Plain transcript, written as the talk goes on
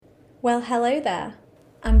Well, hello there,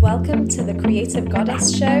 and welcome to the Creative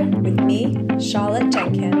Goddess Show with me, Charlotte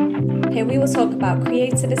Jenkin. Here we will talk about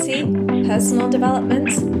creativity, personal development,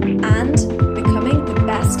 and becoming the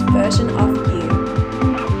best version of you.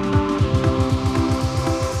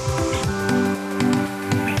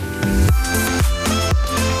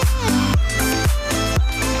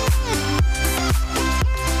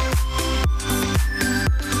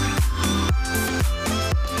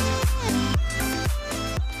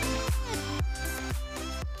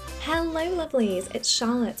 Hello lovelies, it's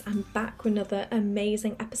Charlotte. I'm back with another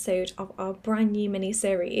amazing episode of our brand new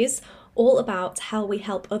mini-series all about how we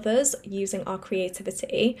help others using our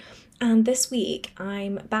creativity. And this week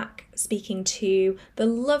I'm back speaking to the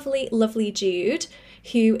lovely Jude,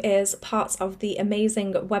 who is part of the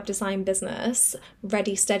amazing web design business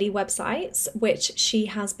Ready Steady Websites, which she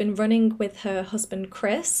has been running with her husband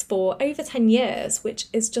Chris for over 10 years, which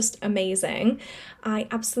is just amazing. I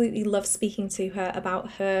absolutely love speaking to her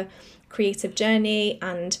about her creative journey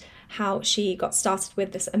and how she got started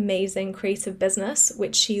with this amazing creative business,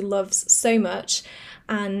 which she loves so much.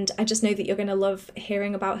 And I just know that you're going to love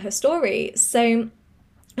hearing about her story. So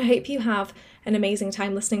I hope you have an amazing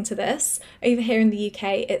time listening to this. Over here in the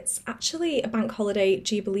UK, it's actually a bank holiday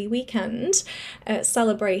Jubilee weekend,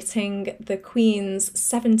 celebrating the Queen's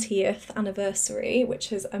 70th anniversary,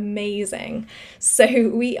 which is amazing. So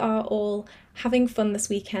we are all having fun this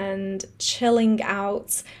weekend, chilling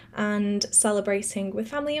out and celebrating with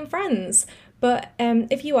family and friends. But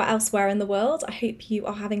if you are elsewhere in the world, I hope you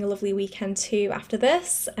are having a lovely weekend too after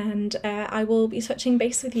this, and I will be touching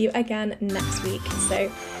base with you again next week.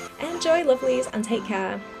 So enjoy, lovelies, and take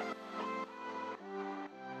care.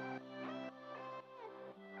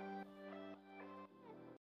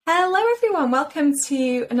 Hello everyone, welcome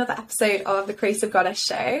to another episode of the Creative Goddess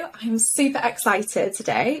Show. I'm super excited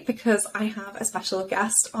today because I have a special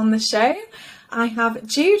guest on the show. I have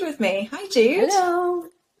Jude with me. Hi Jude. Hello.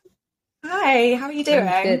 Hi, how are you doing?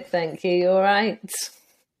 I'm good, thank you. You all right?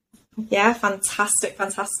 Yeah, fantastic.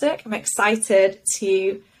 I'm excited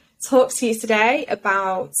to talk to you today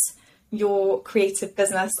about your creative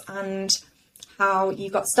business and how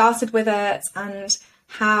you got started with it and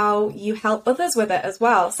how you help others with it as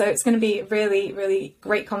well. So it's going to be a really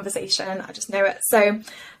great conversation. I just know it. So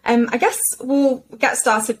I guess we'll get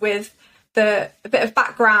started with a bit of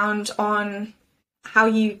background on how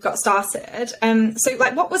you got started. So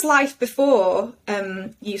like, what was life before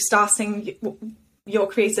you starting your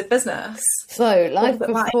creative business? So life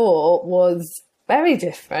before was very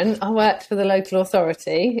different. I worked for the local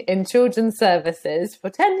authority in children's services for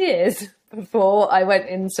 10 years before I went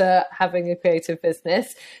into having a creative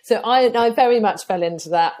business. So I very much fell into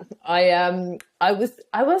that. I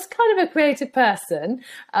was kind of a creative person,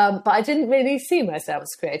 but I didn't really see myself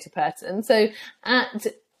as a creative person. So at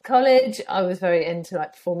college, I was very into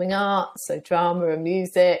like performing arts, so drama and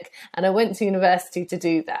music, and I went to university to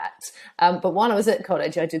do that. But while I was at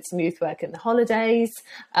college, I did some youth work in the holidays,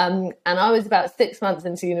 and I was about 6 months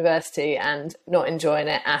into university and not enjoying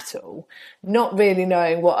it at all, not really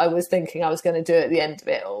knowing what I was thinking I was going to do at the end of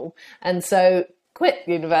it all. And so quit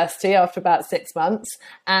university after about 6 months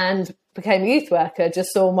and became a youth worker. Just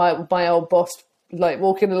saw my old boss like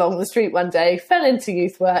walking along the street one day, fell into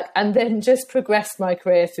youth work, and then just progressed my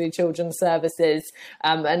career through children's services,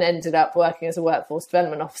 and ended up working as a workforce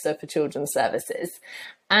development officer for children's services.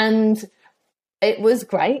 And it was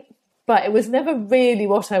great, but it was never really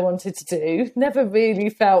what I wanted to do, never really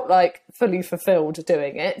felt like fully fulfilled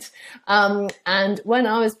doing it. And when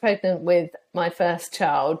I was pregnant with my first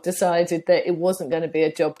child, decided that it wasn't going to be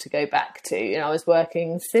a job to go back to. You know, I was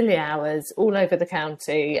working silly hours all over the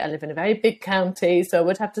county. I live in a very big county, so I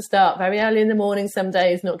would have to start very early in the morning some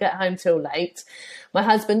days, not get home till late. My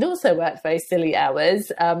husband also worked very silly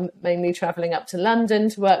hours, mainly travelling up to London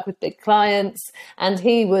to work with big clients. And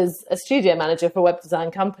he was a studio manager for a web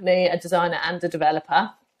design company, a designer and a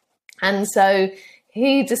developer. And so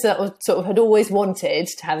he just sort of had always wanted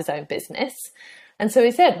to have his own business. And so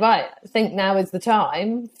he said, right, I think now is the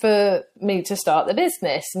time for me to start the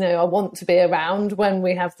business. You know, I want to be around when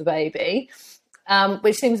we have the baby,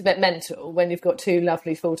 which seems a bit mental when you've got two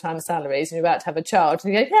lovely full-time salaries and you're about to have a child.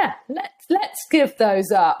 And you go, yeah, let's give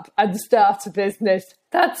those up and start a business.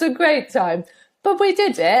 That's a great time. But we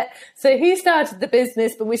did it. So he started the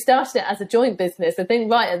business, but we started it as a joint business. I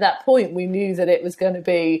think right at that point, we knew that it was going to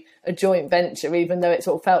be a joint venture, even though it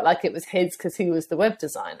sort of felt like it was his because he was the web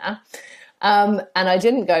designer. And I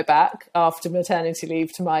didn't go back after maternity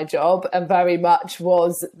leave to my job, and very much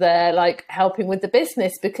was there like helping with the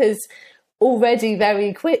business, because already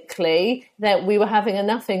very quickly that we were having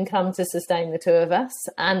enough income to sustain the two of us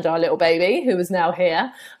and our little baby, who was now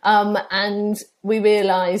here. And we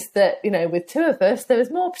realised that, you know, with two of us, there was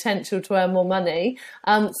more potential to earn more money.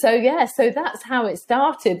 So that's how it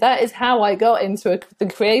started. That is how I got into the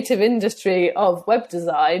creative industry of web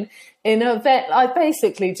design. I've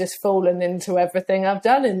basically just fallen into everything I've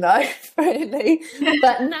done in life, really.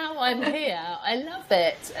 But now I'm here. I love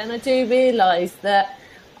it. And I do realise that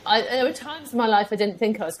there were times in my life I didn't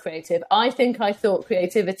think I was creative. I thought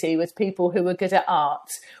creativity was people who were good at art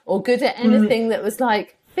or good at anything that was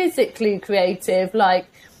like physically creative, like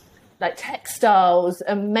textiles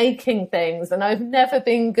and making things. And I've never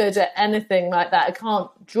been good at anything like that. I can't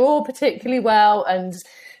draw particularly well, and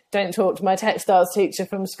don't talk to my textiles teacher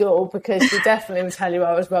from school, because she definitely would tell you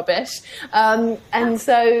I was rubbish. But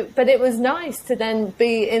it was nice to then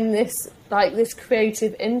be in this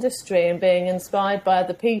creative industry and being inspired by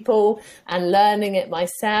other people and learning it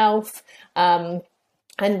myself.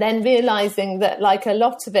 And then realising that like a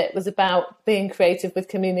lot of it was about being creative with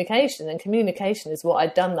communication, and communication is what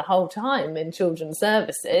I'd done the whole time in children's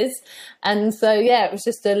services. And so, yeah, it was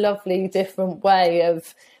just a lovely different way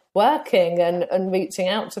of working and reaching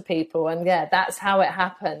out to people. And yeah, that's how it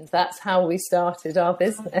happened. That's how we started our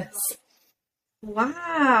business.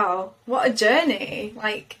 Wow, what a journey.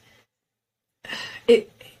 Like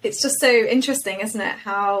it's just so interesting, isn't it,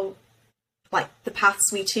 how like the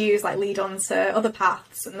paths we choose like lead on to other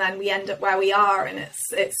paths, and then we end up where we are, and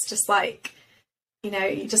it's just like, you know,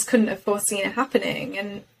 you just couldn't have foreseen it happening.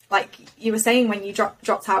 And like you were saying, when you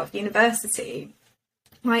dropped out of university,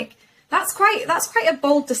 like that's quite a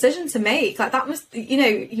bold decision to make. Like that was, you know,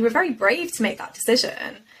 you were very brave to make that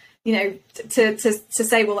decision, you know, to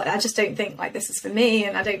say, well, I just don't think like this is for me,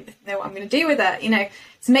 and I don't know what I'm going to do with it. You know,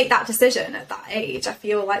 to make that decision at that age, I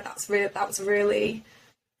feel like that was really,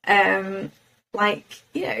 like,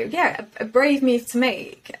 you know, yeah, a brave move to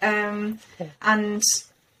make. And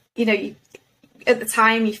you know, at the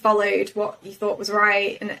time you followed what you thought was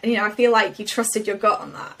right, and you know, I feel like you trusted your gut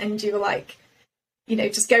on that, and you were like, you know,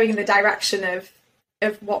 just going in the direction of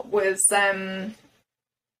what was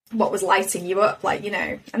lighting you up, like, you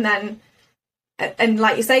know. And then, and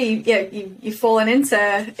like you say, you've fallen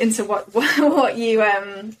into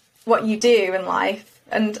what you do in life,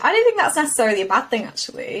 and I don't think that's necessarily a bad thing,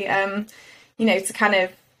 actually. You know, to kind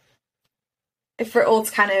of, for it all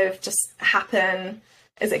to kind of just happen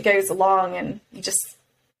as it goes along, and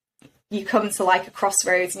you come to like a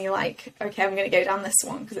crossroads, and you're like, okay, I'm going to go down this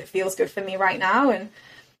one because it feels good for me right now. And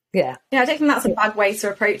yeah, I don't think that's a bad way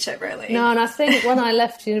to approach it, really. No, and I think when I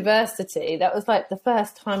left university, that was like the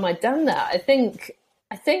first time I'd done that. I think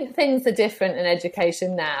things are different in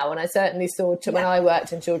education now, and I certainly saw when I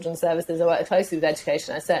worked in children's services, I worked closely with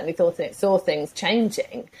education. I certainly saw things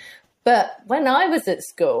changing. But when I was at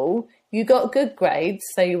school, you got good grades,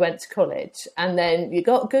 so you went to college, and then you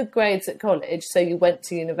got good grades at college, so you went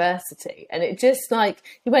to university. And it just like,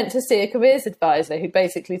 you went to see a careers advisor who'd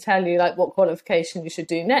basically tell you like what qualification you should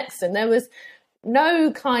do next. And there was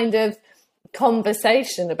no kind of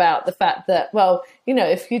conversation about the fact that, well, you know,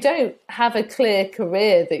 if you don't have a clear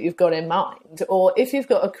career that you've got in mind, or if you've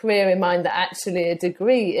got a career in mind that actually a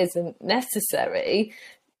degree isn't necessary,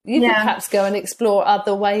 you could perhaps go and explore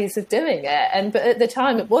other ways of doing it. But at the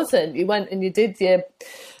time it wasn't. You went and you did your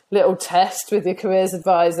little test with your careers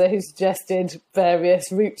advisor, who suggested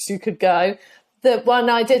various routes you could go. The one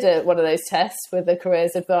I did one of those tests with the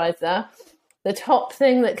careers advisor, the top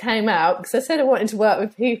thing that came out, because I said I wanted to work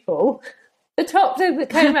with people, the top thing that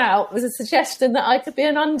came out was a suggestion that I could be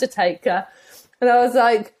an undertaker. And I was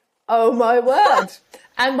like, oh my word.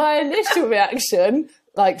 And my initial reaction,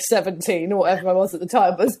 like 17 or whatever I was at the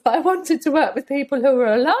time, was I wanted to work with people who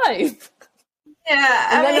were alive. Yeah.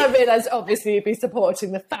 And then I realised obviously you'd be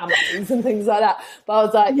supporting the families and things like that. But I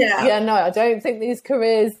was like, no, I don't think these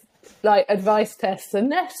careers like advice tests are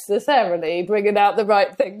necessarily bringing out the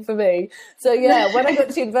right thing for me. So yeah, when I got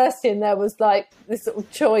to university and there was like this sort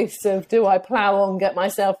of choice of, do I plough on, get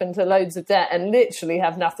myself into loads of debt and literally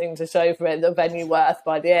have nothing to show for it of any worth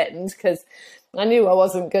by the end, because I knew I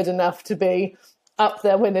wasn't good enough to be up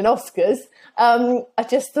there winning Oscars. I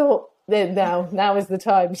just thought, now is the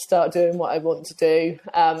time to start doing what I want to do,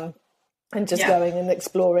 and just going and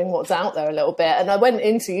exploring what's out there a little bit. And I went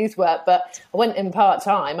into youth work, but I went in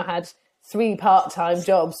part-time. I had 3 part-time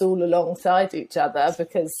jobs all alongside each other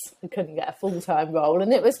because we couldn't get a full-time role.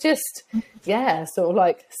 And it was just, sort of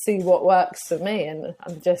like, see what works for me. And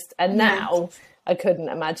now I couldn't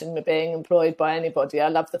imagine me being employed by anybody. I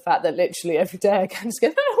love the fact that literally every day I can just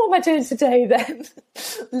go, oh, what am I doing today then?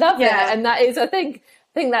 Love it. And that is, I think,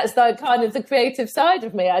 think that's like kind of the creative side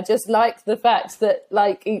of me. I just like the fact that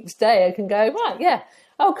like each day I can go, right, yeah,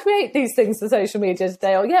 I'll create these things for social media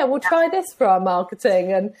today, or yeah, we'll try this for our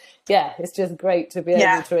marketing. And yeah, it's just great to be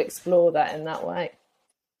able to explore that in that way.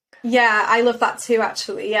 Yeah, I love that too,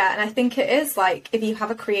 actually. Yeah, and I think it is like, if you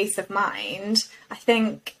have a creative mind, I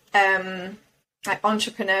think like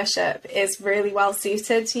entrepreneurship is really well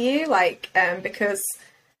suited to you, like because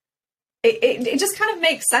it just kind of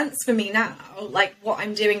makes sense for me now. Like what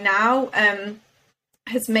I'm doing now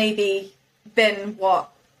has maybe been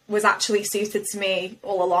what was actually suited to me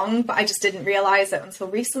all along, but I just didn't realize it until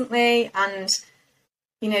recently. And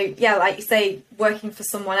you know, yeah, like you say, working for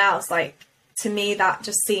someone else, like to me that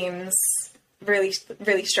just seems really,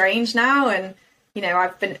 really strange now. And you know,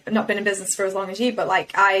 I've not been in business for as long as you, but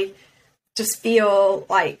like I just feel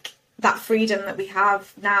like that freedom that we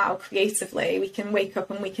have now creatively, we can wake up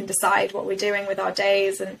and we can decide what we're doing with our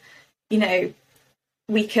days, and you know,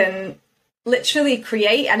 we can literally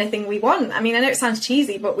create anything we want. I mean, I know it sounds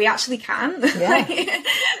cheesy, but we actually can.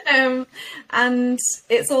 Yeah. And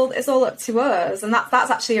it's all up to us, and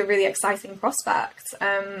that's actually a really exciting prospect.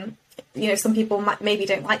 You know, some people maybe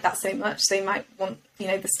don't like that so much. They might want, you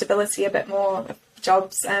know, the stability a bit more of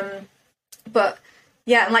jobs. But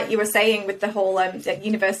yeah, and like you were saying with the whole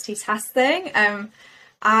university test thing,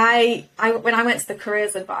 I when I went to the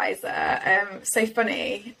careers advisor, so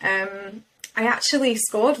funny. I actually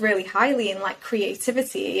scored really highly in like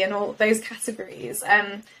creativity and all those categories.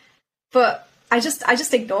 But I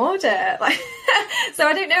just ignored it. Like, so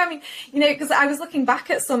I don't know. I mean, you know, because I was looking back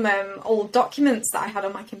at some old documents that I had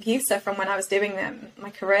on my computer from when I was doing my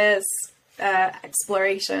careers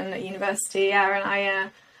exploration at university. Yeah,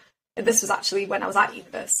 and this was actually when I was at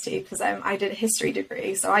university, because I did a history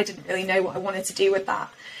degree, so I didn't really know what I wanted to do with that.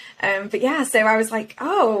 But yeah, so I was like,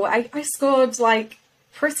 oh, I scored like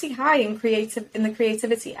pretty high in the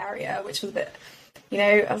creativity area, which was a bit, you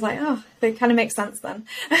know, I was like, oh, it kind of makes sense then.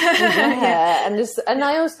 Yeah, and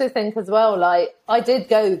I also think as well, like I did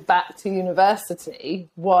go back to university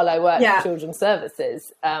while I worked for children's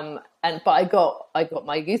services, but I got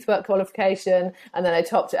my youth work qualification, and then I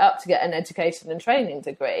topped it up to get an education and training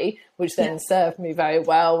degree, which then served me very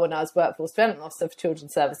well when I was workforce development officer for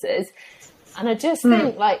children's services. And I just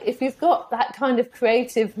think, like, if you've got that kind of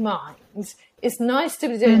creative mind, it's nice to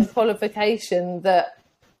be doing a qualification that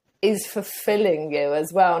is fulfilling you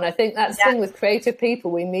as well. And I think that's the thing with creative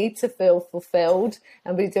people, we need to feel fulfilled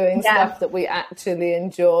and be doing stuff that we actually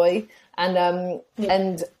enjoy. And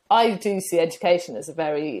I do see education as a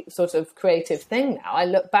very sort of creative thing now. I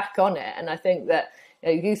look back on it and I think that, you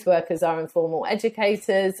know, youth workers are informal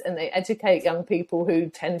educators, and they educate young people who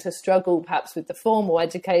tend to struggle perhaps with the formal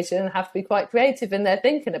education and have to be quite creative in their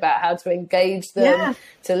thinking about how to engage them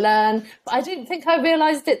to learn. But I didn't think I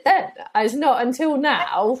realised it then. It's not until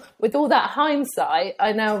now, with all that hindsight,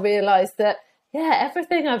 I now realise that, yeah,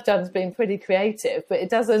 everything I've done has been pretty creative, but it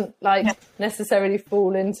doesn't necessarily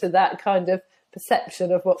fall into that kind of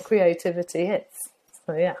perception of what creativity is.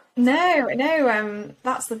 So, yeah. No,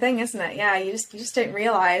 that's the thing, isn't it? Yeah, you just don't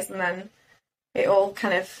realise, and then it all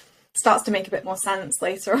kind of starts to make a bit more sense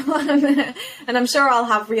later on. And I'm sure I'll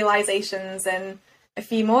have realisations in a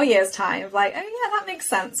few more years' time of like, oh yeah, that makes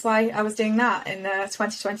sense why I was doing that in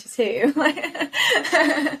 2022.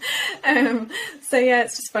 So yeah,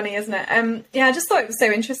 it's just funny, isn't it? Yeah, I just thought it was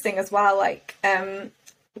so interesting as well, like when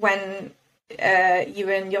you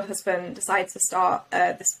and your husband decided to start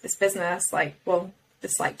this business, like, well,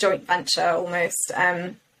 this like joint venture almost,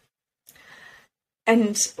 and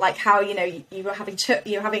like how, you know, you were having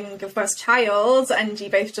your first child, and you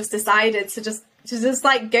both just decided to just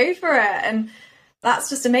like go for it. And that's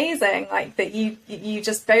just amazing, like that you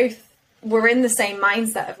just both were in the same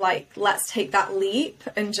mindset of like, let's take that leap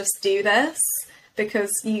and just do this,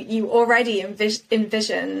 because you already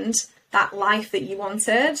envisioned that life that you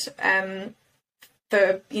wanted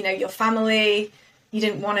for, you know, your family. You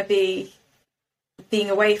didn't want to be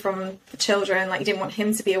being away from the children, like you didn't want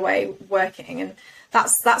him to be away working, and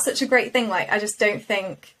that's such a great thing. Like I just don't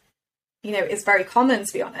think, you know, it's very common,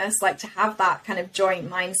 to be honest, like to have that kind of joint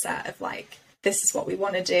mindset of like, this is what we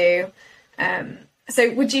want to do.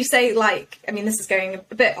 So would you say, like, I mean, this is going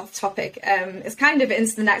a bit off topic, it's kind of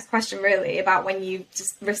into the next question really, about when you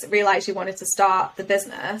just realized you wanted to start the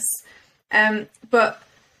business, but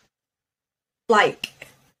like,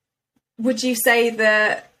 would you say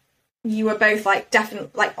that you were both like definitely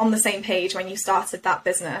like on the same page when you started that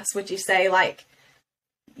business? Would you say like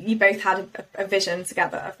you both had a vision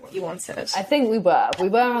together of what you wanted? I think we were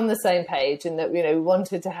on the same page in that, you know, we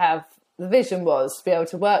wanted to have, the vision was to be able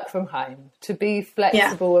to work from home, to be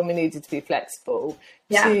flexible when we needed to be flexible,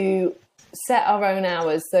 to set our own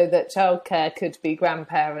hours so that childcare could be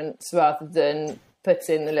grandparents rather than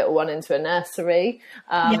putting the little one into a nursery,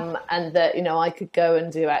 and that, you know, I could go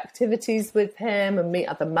and do activities with him and meet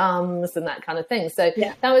other mums and that kind of thing. So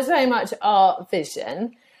that was very much our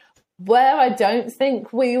vision. Where I don't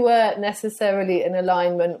think we were necessarily in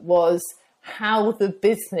alignment was how the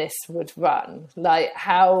business would run, like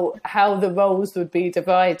how the roles would be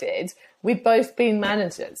divided. We'd both been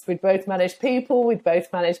managers. We'd both managed people. We'd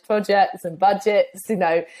both managed projects and budgets, you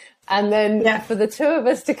know. And then for the two of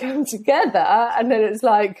us to come together, and then it's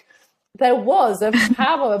like there was a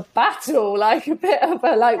power battle, like a bit of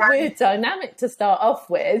a weird dynamic to start off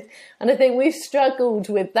with. And I think we struggled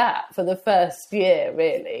with that for the first year,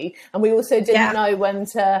 really. And we also didn't know when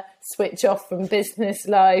to switch off from business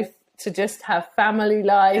life to just have family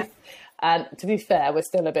life. And to be fair, we're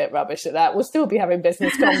still a bit rubbish at that. We'll still be having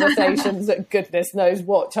business conversations at goodness knows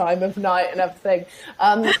what time of night and everything.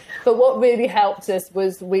 But what really helped us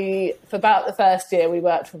was for about the first year, we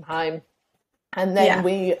worked from home. And then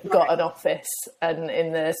we got an office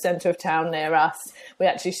in the centre of town near us. We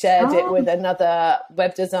actually shared it with another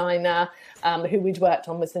web designer who we'd worked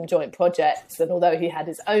on with some joint projects. And although he had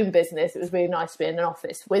his own business, it was really nice to be in an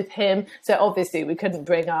office with him. So obviously we couldn't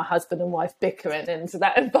bring our husband and wife bickering into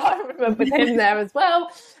that environment with him there as well.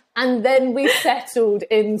 And then we settled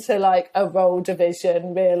into like a role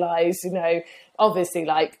division, realised, you know, obviously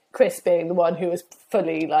like Chris being the one who was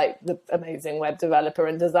fully like the amazing web developer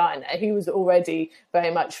and designer, he was already very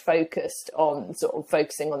much focused on sort of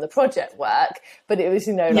focusing on the project work. But it was,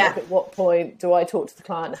 you know, like at what point do I talk to the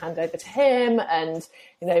client and hand over to him, and,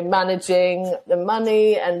 you know, managing the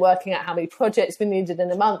money and working out how many projects we needed in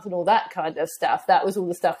a month and all that kind of stuff. That was all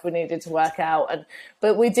the stuff we needed to work out.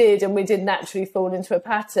 But we did naturally fall into a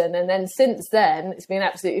pattern. And then since then, it's been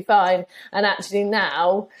absolutely fine. And actually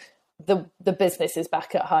now, the business is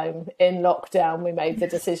back at home. In lockdown, we made the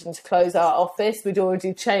decision to close our office. We'd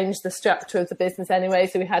already changed the structure of the business anyway,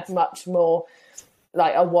 so we had much more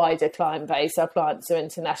like a wider client base. Our clients are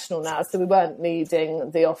international now, so we weren't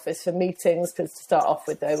needing the office for meetings, because to start off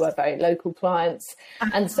with, they were very local clients.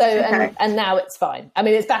 And so, and now it's fine. I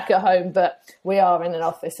mean, it's back at home, but we are in an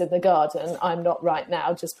office in the garden. I'm not right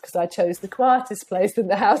now, just because I chose the quietest place in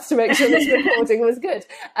the house to make sure this recording was good.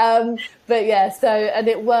 But yeah, so, and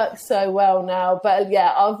it works so well now. But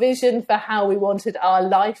yeah, our vision for how we wanted our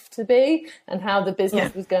life to be and how the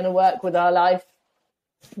business was going to work with our life,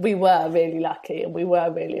 we were really lucky and we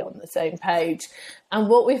were really on the same page. And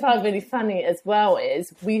what we find really funny as well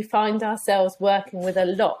is we find ourselves working with a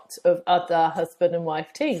lot of other husband and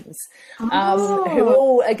wife teams who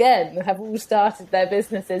all, again, have all started their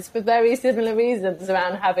businesses for very similar reasons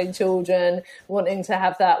around having children, wanting to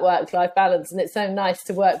have that work-life balance. And it's so nice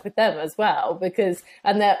to work with them as well, because,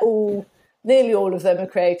 and they're all, nearly all of them are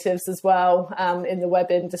creatives as well, in the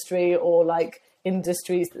web industry or like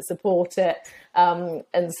industries that support it.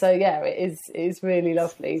 And so, yeah, it is really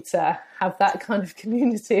lovely to have that kind of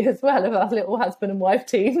community as well of our little husband and wife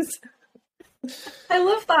teams. I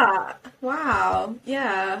love that. Wow.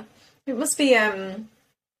 Yeah. It must be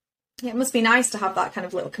nice to have that kind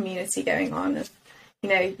of little community going on. Of, you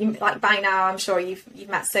know, like by now, I'm sure you've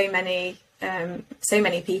met so many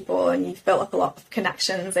people, and you've built up a lot of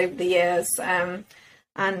connections over the years.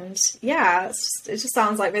 And yeah, it just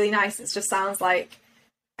sounds like really nice. It just sounds like,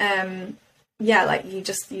 like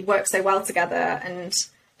you work so well together, and,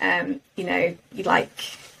 you know, you like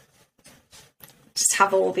just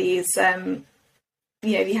have all these, you know,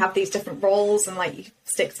 you have these different roles, and like you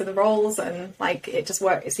stick to the roles, and like it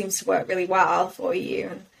seems to work really well for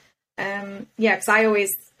you. And because I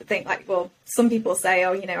always think like, well, some people say,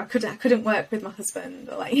 oh, you know, I couldn't work with my husband,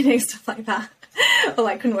 or like, you know, stuff like that, or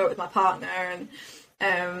like couldn't work with my partner. And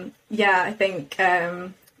I think,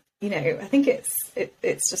 you know, I think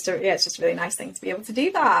it's just a really nice thing to be able to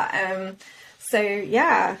do that. So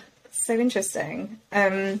yeah, so interesting.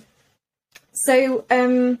 How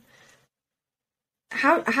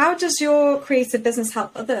does your creative business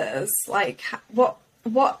help others? Like what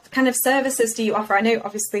kind of services do you offer? I know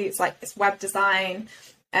obviously it's web design,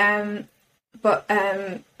 but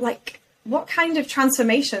like what kind of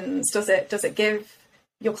transformations does it give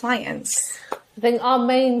your clients? I think our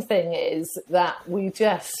main thing is that we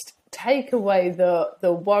just take away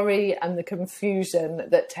the worry and the confusion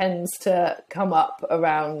that tends to come up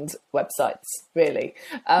around websites, really.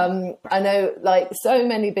 I know like so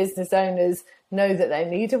many business owners know that they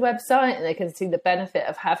need a website and they can see the benefit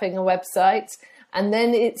of having a website. And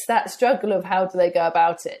then it's that struggle of how do they go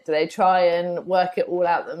about it? Do they try and work it all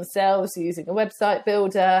out themselves using a website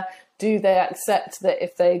builder? Do they accept that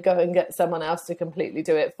if they go and get someone else to completely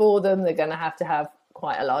do it for them, they're going to have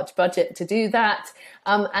quite a large budget to do that.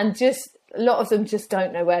 And just a lot of them just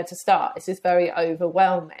don't know where to start. It's just very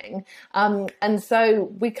overwhelming. And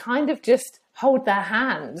so we kind of just hold their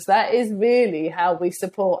hands. That is really how we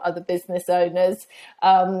support other business owners.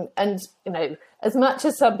 And, you know, as much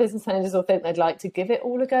as some business owners will think they'd like to give it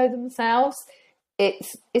all a go themselves,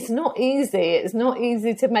 it's not easy. It's not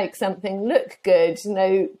easy to make something look good. You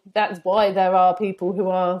know, that's why there are people who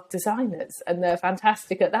are designers and they're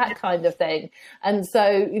fantastic at that kind of thing. And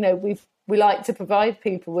so, you know, we like to provide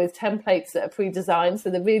people with templates that are pre-designed,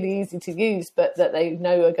 so they're really easy to use, but that they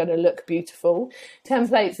know are going to look beautiful.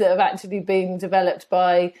 Templates that have actually been developed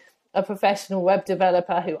by a professional web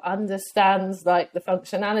developer who understands like the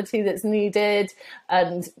functionality that's needed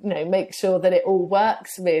and, you know, make sure that it all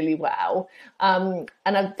works really well. And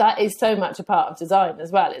that is so much a part of design as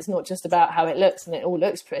well. It's not just about how it looks and it all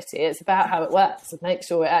looks pretty. It's about how it works and make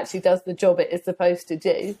sure it actually does the job it is supposed to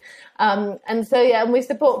do. And so, yeah, and we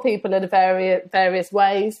support people in various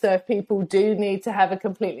ways. So if people do need to have a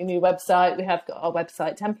completely new website, we have got our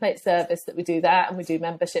website template service that we do that, and we do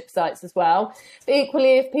membership sites as well. But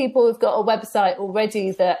equally, if people have got a website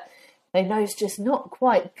already that they know is just not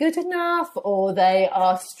quite good enough, or they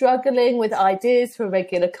are struggling with ideas for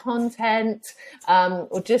regular content,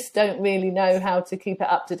 or just don't really know how to keep it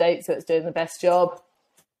up to date so it's doing the best job,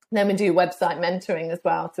 then we do website mentoring as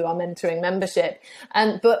well through our mentoring membership.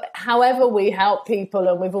 But however we help people,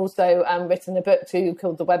 and we've also written a book too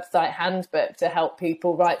called The Website Handbook to help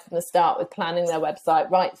people right from the start with planning their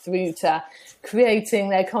website right through to creating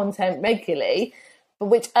their content regularly. But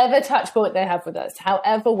whichever touch point they have with us,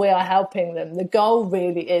 however we are helping them, the goal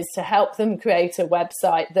really is to help them create a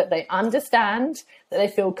website that they understand, that they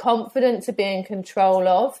feel confident to be in control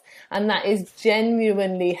of, and that is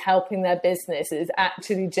genuinely helping their business, is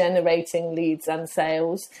actually generating leads and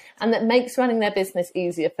sales, and that makes running their business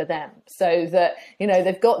easier for them. So that, you know,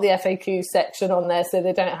 they've got the FAQ section on there so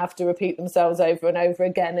they don't have to repeat themselves over and over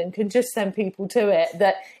again and can just send people to it.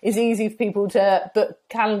 That is easy for people to book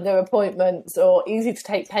calendar appointments or easy to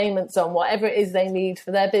take payments on, whatever it is they need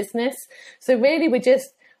for their business. So really we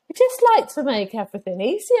just like to make everything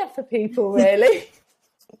easier for people, really.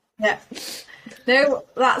 Yeah. No,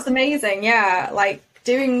 that's amazing. Yeah, like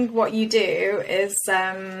doing what you do is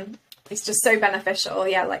it's just so beneficial.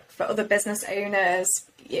 Yeah, like for other business owners,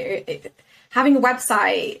 having a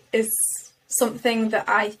website is something that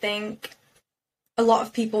I think a lot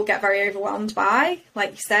of people get very overwhelmed by.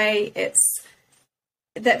 Like you say, it's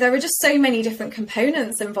that there are just so many different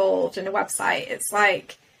components involved in a website. It's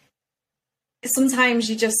like sometimes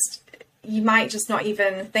you might just not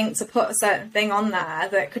even think to put a certain thing on there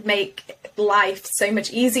that could make life so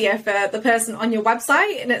much easier for the person on your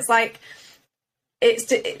website. And it's like,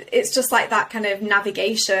 it's just like that kind of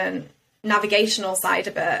navigational side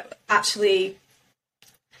of it. Actually,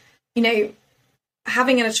 you know,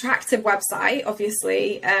 having an attractive website,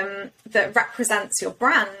 obviously, that represents your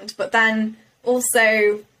brand, but then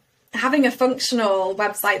also having a functional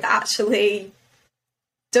website that actually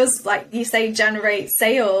does, like you say, generate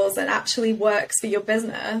sales and actually works for your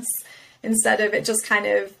business, instead of it just kind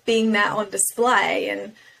of being there on display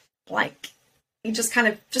and like you just kind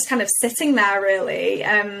of sitting there, really,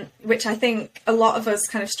 which I think a lot of us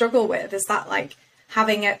kind of struggle with, is that like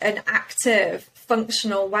having an active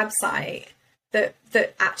functional website that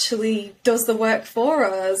actually does the work for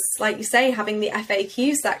us. Like you say, having the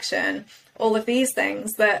FAQ section, all of these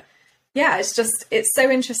things that, yeah, it's so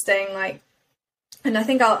interesting. Like, and I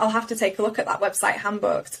think I'll have to take a look at that website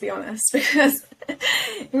handbook, to be honest, because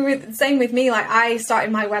same with me. Like, I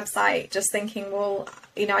started my website just thinking, well,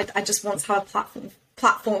 you know, I just want to have a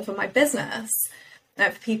platform for my business,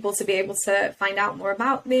 for people to be able to find out more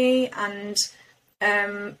about me and,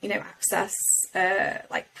 you know, access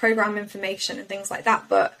like program information and things like that.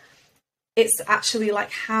 But it's actually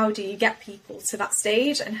like, how do you get people to that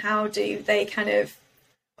stage, and how do they kind of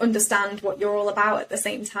understand what you're all about at the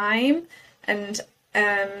same time, and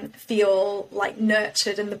feel like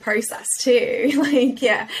nurtured in the process too? Like,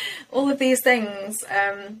 yeah, all of these things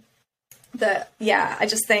that, yeah, I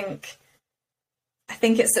think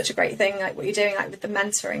it's such a great thing, like what you're doing, like with the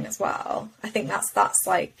mentoring as well. I think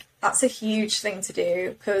that's a huge thing to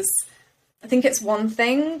do, because I think it's one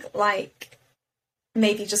thing, like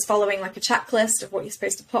maybe just following like a checklist of what you're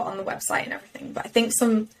supposed to put on the website and everything, but I think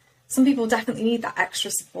some people definitely need that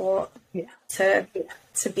extra support to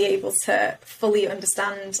be able to fully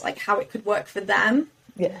understand like how it could work for them.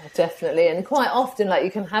 Yeah, definitely. And quite often, like,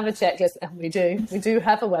 you can have a checklist, and we do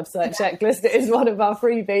have a website checklist. It is one of our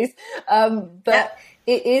freebies. But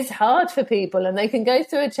it is hard for people, and they can go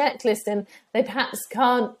through a checklist and they perhaps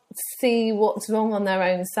can't see what's wrong on their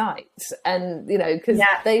own site, and because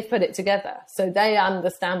they've put it together, so they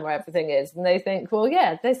understand where everything is, and they think, well,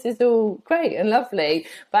 yeah, this is all great and lovely,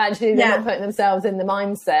 but actually they're not putting themselves in the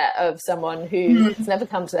mindset of someone who has never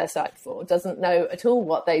come to their site before, doesn't know at all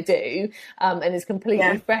what they do, and is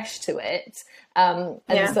completely fresh to it. So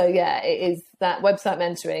it is that website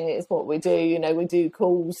mentoring is what we do. We do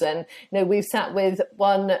calls, and we've sat with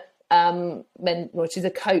one she's a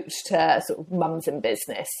coach to sort of mums in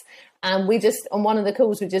business, and we just, on one of the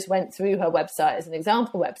calls, we just went through her website as an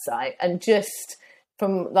example website, and just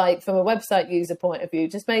from a website user point of view,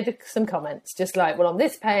 just made some comments, just like, well, on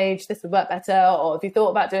this page this would work better, or if you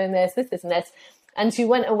thought about doing this and this. And she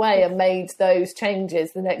went away and made those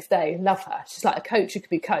changes the next day. Love her. She's like a coach who could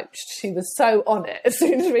be coached. She was so on it as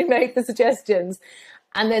soon as we made the suggestions.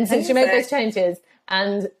 And then so she made those changes,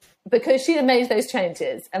 and because she had made those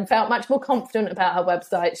changes and felt much more confident about her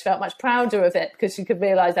website, she felt much prouder of it because she could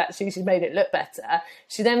realise actually she'd made it look better.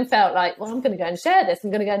 She then felt like, well, I'm going to go and share this.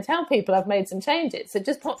 I'm going to go and tell people I've made some changes. So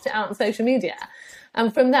just popped it out on social media.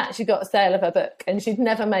 And from that, she got a sale of her book, and she'd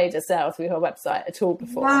never made a sale through her website at all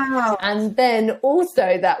before. Wow. And then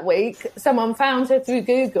also that week, someone found her through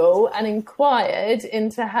Google and inquired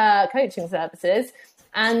into her coaching services,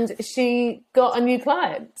 and she got a new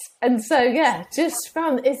client. And so,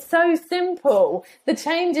 it's so simple. The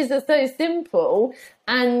changes are so simple.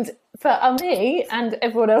 And for me and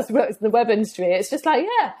everyone else who works in the web industry, it's just like,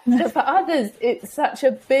 but for others, it's such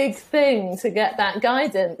a big thing to get that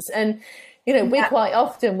guidance. And, we quite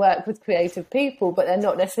often work with creative people, but they're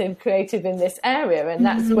not necessarily creative in this area. And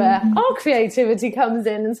that's where our creativity comes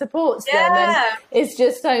in and supports them. And it's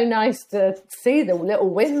just so nice to see the little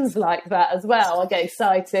wins like that as well. I get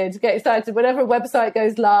excited whenever a website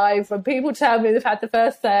goes live, when people tell me they've had the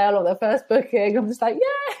first sale or their first booking. I'm just like,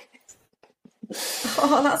 yay!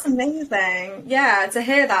 Oh, that's amazing. Yeah, to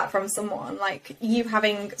hear that from someone, like you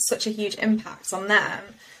having such a huge impact on them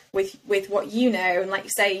with what you know, and like you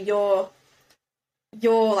say, your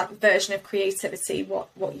like version of creativity, what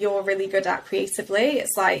you're really good at creatively.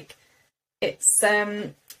 It's like,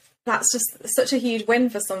 that's just such a huge win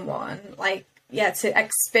for someone. Like, to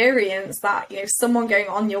experience that, someone going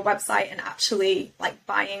on your website and actually like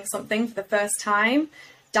buying something for the first time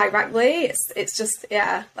directly. It's just,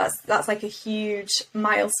 that's like a huge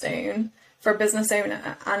milestone for a business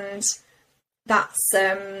owner. And that's,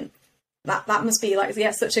 that must be like,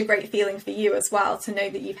 such a great feeling for you as well, to know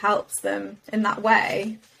that you've helped them in that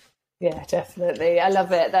way. Yeah, definitely. I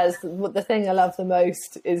love it. That's the thing I love the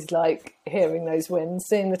most, is like hearing those wins,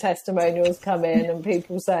 seeing the testimonials come in and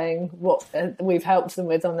people saying what we've helped them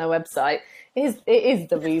with on their website. It is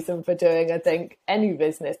the reason for doing, I think, any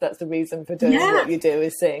business. That's the reason for doing what you do,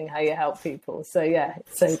 is seeing how you help people. So yeah,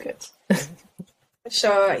 it's so good.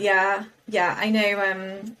 Sure. Yeah. I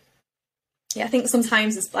know. I think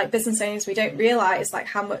sometimes as like business owners, we don't realise like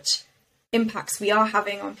how much impacts we are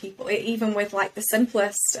having on people, even with like the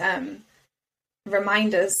simplest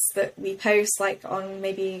reminders that we post, like on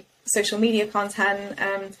maybe social media content.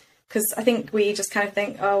 Because I think we just kind of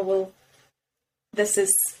think, oh, well, this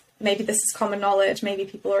is common knowledge. Maybe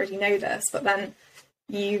people already know this, but then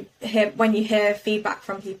when you hear feedback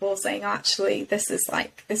from people saying, oh, actually, this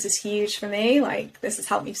is huge for me. Like, this has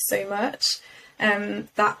helped me so much.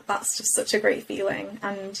 That's just such a great feeling.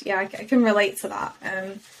 And I can relate to that.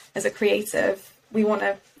 As a creative, we want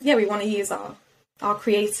to use our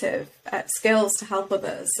creative skills to help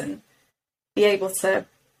others and be able to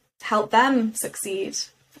help them succeed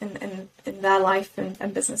in their life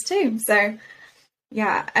and business too. So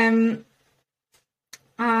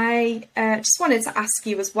I just wanted to ask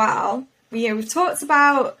you as well, we've talked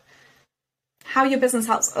about how your business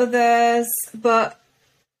helps others, but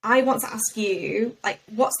I want to ask you, like,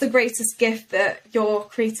 what's the greatest gift that your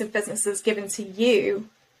creative business has given to you,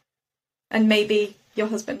 and maybe your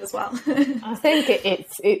husband as well? I think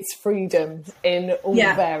it's freedom in all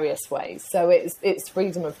various ways. So it's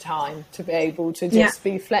freedom of time, to be able to just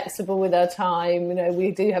be flexible with our time. We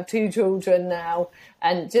do have 2 children now,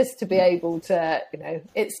 and just to be able to,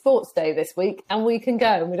 it's sports day this week and we can go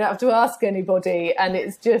and we don't have to ask anybody. And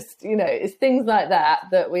it's just, it's things like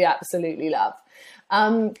that we absolutely love.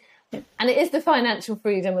 And it is the financial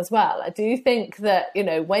freedom as well. I do think that,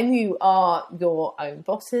 when you are your own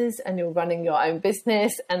bosses and you're running your own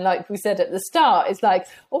business, and like we said at the start, it's like,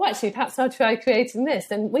 oh, actually, perhaps I'll try creating this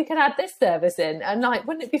and we can add this service in. And like,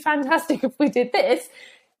 wouldn't it be fantastic if we did this?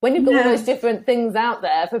 When you've got all those different things out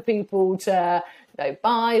there for people to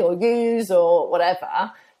buy or use or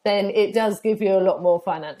whatever, then it does give you a lot more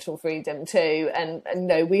financial freedom too. And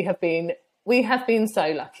we have been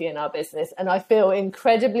so lucky in our business, and I feel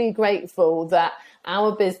incredibly grateful that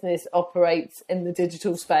our business operates in the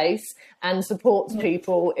digital space and supports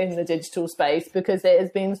people in the digital space, because it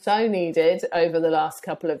has been so needed over the last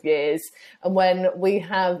couple of years. And when we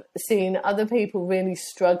have seen other people really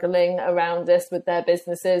struggling around us with their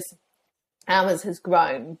businesses, ours has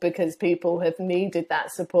grown because people have needed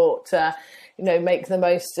that support to, make the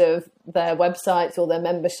most of their websites or their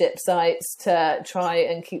membership sites to try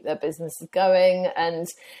and keep their businesses going. And,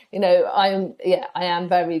 I am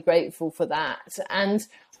very grateful for that. And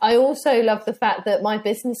I also love the fact that my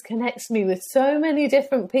business connects me with so many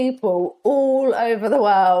different people all over the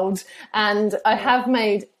world. And I have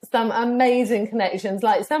made some amazing connections,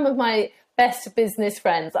 like some of my best business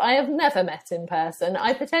friends I have never met in person.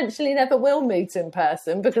 I potentially never will meet in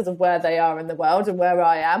person because of where they are in the world and where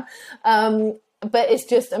I am. But it's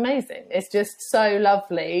just amazing. It's just so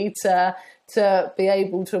lovely to be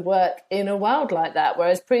able to work in a world like that.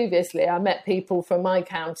 Whereas previously I met people from my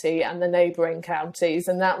county and the neighbouring counties,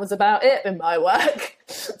 and that was about it in my work.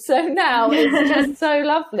 So now it's just so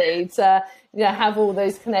lovely to have all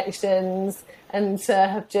those connections and to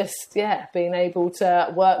have just, been able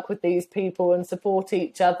to work with these people and support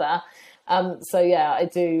each other. I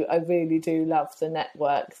really do love the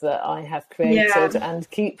network that I have created and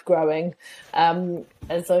keep growing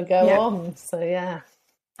as I go on. So, yeah.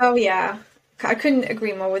 Oh, yeah. I couldn't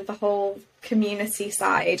agree more with the whole community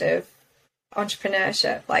side of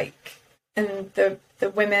entrepreneurship, and the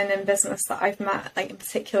women in business that I've met, in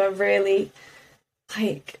particular, really,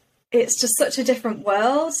 it's just such a different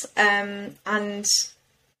world. I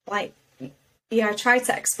try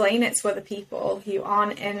to explain it to other people who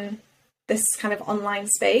aren't in this kind of online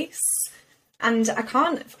space, and I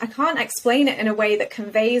can't explain it in a way that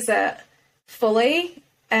conveys it fully,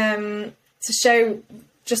 to show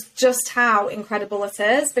just how incredible it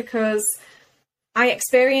is, because I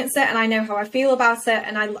experience it and I know how I feel about it,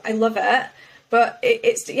 and I love it, but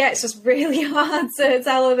it's just really hard to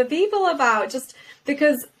tell other people about, just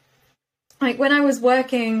because when I was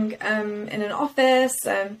working in an office,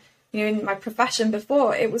 in my profession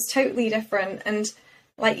before, it was totally different. And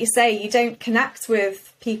like you say, you don't connect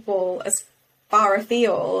with people as far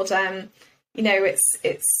afield.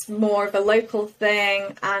 It's more of a local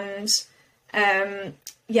thing, and a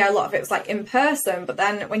lot of it was in person. But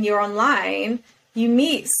then when you're online, you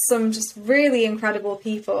meet some just really incredible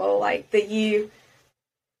people, that you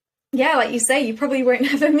like you say, you probably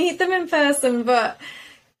won't ever meet them in person, but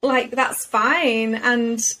that's fine.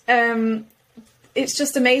 And it's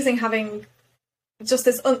just amazing having just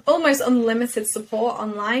this almost unlimited support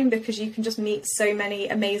online, because you can just meet so many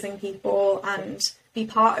amazing people and be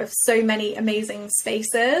part of so many amazing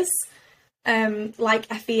spaces, like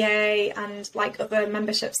FEA and other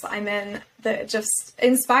memberships that I'm in, that just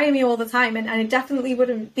inspire me all the time. And I definitely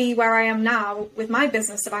wouldn't be where I am now with my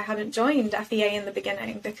business if I hadn't joined FEA in the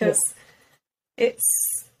beginning, because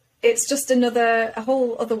it's just a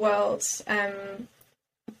whole other world.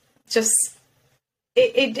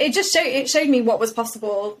 It showed me what was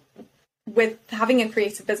possible with having a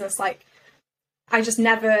creative business. I just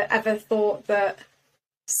never ever thought that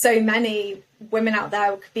so many women out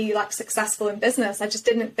there could be successful in business. I just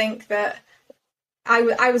didn't think that.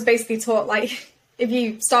 I was basically taught if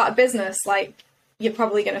you start a business, you're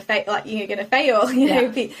probably going to fail. You're going to fail.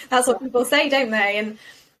 That's what people say, don't they?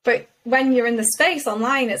 But when you're in the space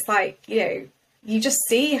online, it's you just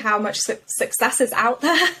see how much success is out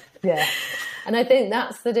there. Yeah. And I think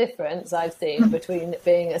that's the difference I've seen between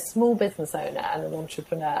being a small business owner and an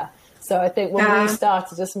entrepreneur. So I think when we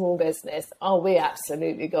started a small business, we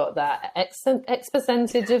absolutely got that X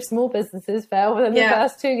percentage of small businesses fail within the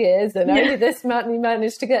first 2 years, and only this many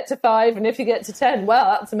managed to get to 5. And if you get to 10,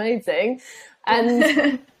 well, that's amazing.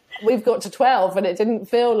 And we've got to 12, and it didn't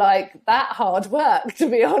feel like that hard work, to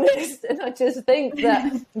be honest. And I just think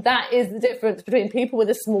that is the difference between people with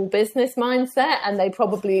a small business mindset, and they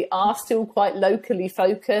probably are still quite locally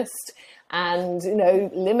focused, and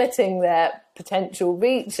limiting their potential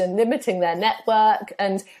reach and limiting their network.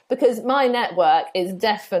 And because my network is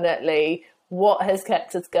definitely what has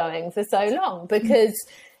kept us going for so long, because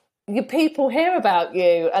your people hear about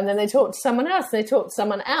you and then they talk to someone else, and they talk to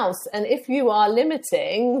someone else. And if you are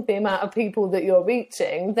limiting the amount of people that you're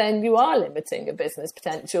reaching, then you are limiting your business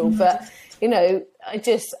potential. But, I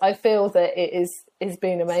feel that it's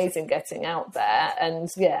been amazing getting out there, and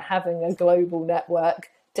having a global network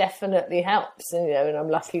definitely helps. And, and I'm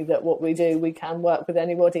lucky that what we do, we can work with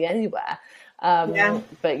anybody anywhere. But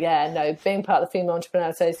being part of the Female Entrepreneur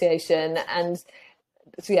Association, and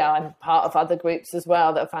I'm part of other groups as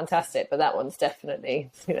well that are fantastic, but that one's definitely,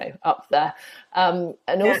 up there.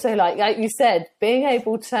 Also, like you said, being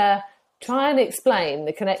able to try and explain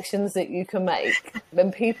the connections that you can make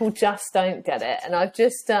when people just don't get it. And I've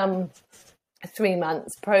just a 3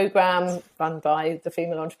 months program run by the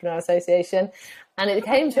Female Entrepreneur Association, and it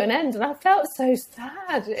came to an end, and I felt so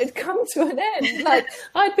sad it'd come to an end. Like,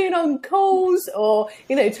 I'd been on calls or,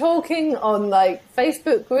 you know, talking on like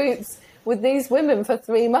Facebook groups with these women for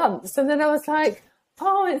 3 months, and then I was like,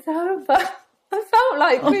 oh, it's over. I felt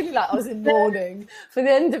like really like I was in mourning for the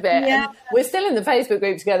end of it. Yeah. And we're still in the Facebook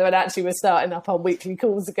group together, and actually we're starting up our weekly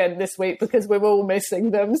calls again this week because we're all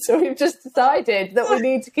missing them. So we've just decided that we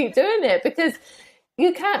need to keep doing it, because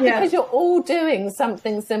you can't, because you're all doing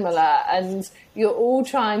something similar, and you're all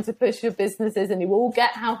trying to push your businesses, and you all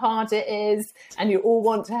get how hard it is, and you all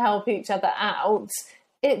want to help each other out.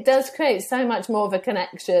 It does create so much more of a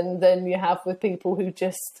connection than you have with people who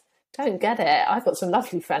just don't get it. I've got some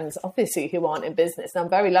lovely friends, obviously, who aren't in business. And I'm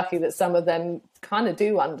very lucky that some of them kind of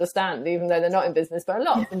do understand, even though they're not in business, but a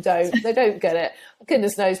lot of them don't. They don't get it.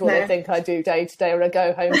 Goodness knows what they think I do day to day when I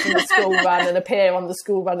go home from the school run and appear on the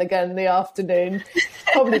school run again in the afternoon.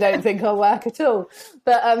 Probably don't think I work at all.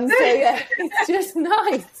 But so yeah, it's just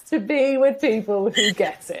nice to be with people who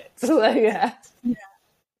get it. So yeah.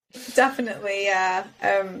 Definitely, yeah.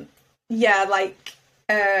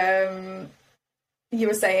 You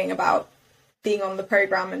were saying about being on the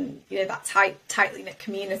program, and you know, that tightly knit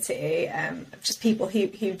community of just people who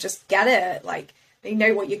just get it. Like, they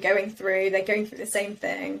know what you're going through. They're going through the same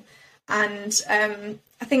thing. And I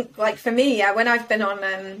think, like, for me, when I've been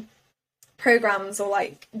on programs or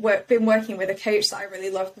like been working with a coach that I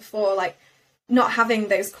really loved before, like, not having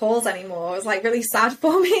those calls anymore was like really sad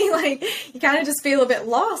for me. Like, you kind of just feel a bit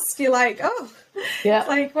lost. You're like, oh, yeah,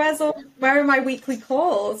 like, where are my weekly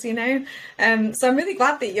calls, you know? So I'm really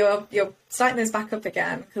glad that you're starting those back up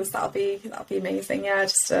again, because that'll be amazing. Yeah,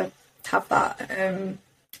 just to have that. I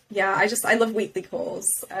love weekly calls.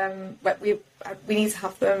 But we need to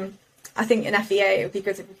have them. I think in FEA it would be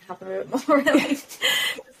good if we could have them a bit more, really.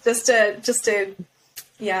 just to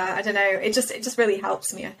yeah, I don't know. It just really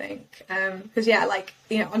helps me, I think. Because like,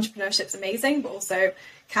 you know, entrepreneurship's amazing, but also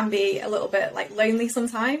can be a little bit like lonely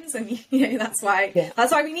sometimes, and you know, that's why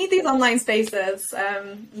we need these online spaces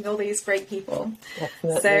and all these great people.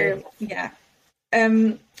 Definitely.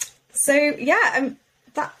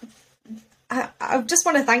 I just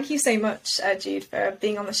want to thank you so much, Jude, for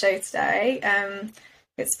being on the show today.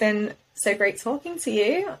 It's been so great talking to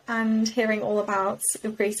you and hearing all about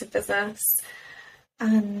your creative business,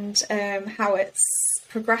 and how it's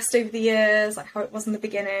progressed over the years, like how it was in the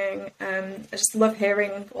beginning. I just love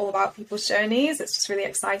hearing all about people's journeys. It's just really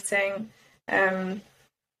exciting,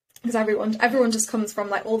 because everyone just comes from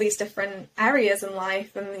like all these different areas in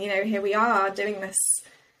life, and you know, here we are doing this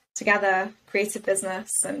together, creative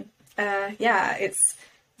business, and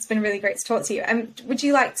it's been really great to talk to you. Would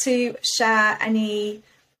you like to share any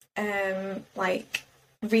like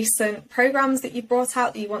recent programs that you brought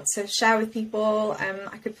out that you want to share with people?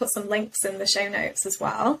 I could put some links in the show notes as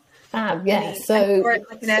well. Or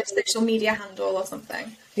like an social media handle or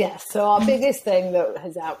something. Yes, so our biggest thing that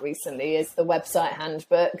is out recently is the website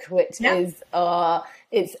handbook, which is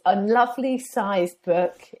it's a lovely sized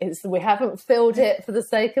book. We haven't filled it for the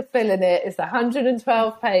sake of filling it. It's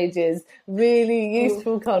 112 pages, really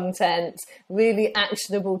useful content, really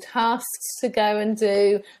actionable tasks to go and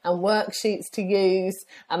do, and worksheets to use.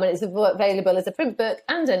 And it's available as a print book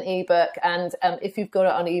and an ebook. And if you've got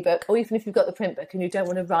it on ebook, or even if you've got the print book and you don't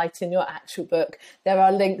want to write in your actual book, there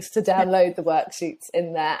are links to download the worksheets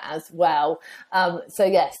in there as well.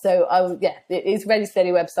 It is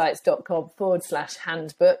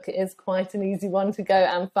readysteadywebsites.com/handbook. It is quite an easy one to go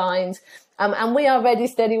and find. And we are Ready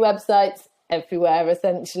Steady Websites everywhere,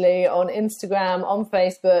 essentially, on Instagram, on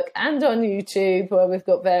Facebook, and on YouTube, where we've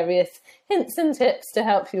got various hints and tips to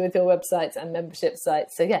help you with your websites and membership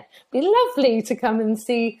sites. So yeah, it'd be lovely to come and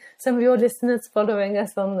see some of your listeners following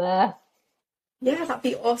us on there. Yeah, that'd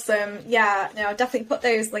be awesome. Yeah, no, I'll definitely put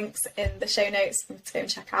those links in the show notes to go and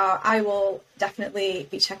check out. I will definitely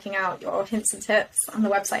be checking out your hints and tips and the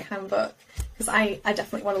website handbook, because I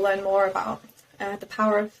definitely want to learn more about the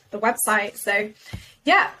power of the website. So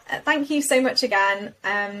yeah, thank you so much again,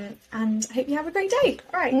 and I hope you have a great day.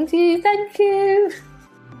 All right. Thank you.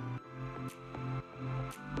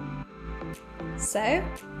 So,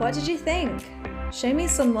 what did you think? Show me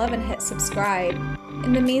some love and hit subscribe.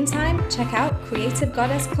 In the meantime, check out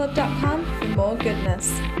creativegoddessclub.com for more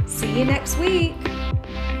goodness. See you next week!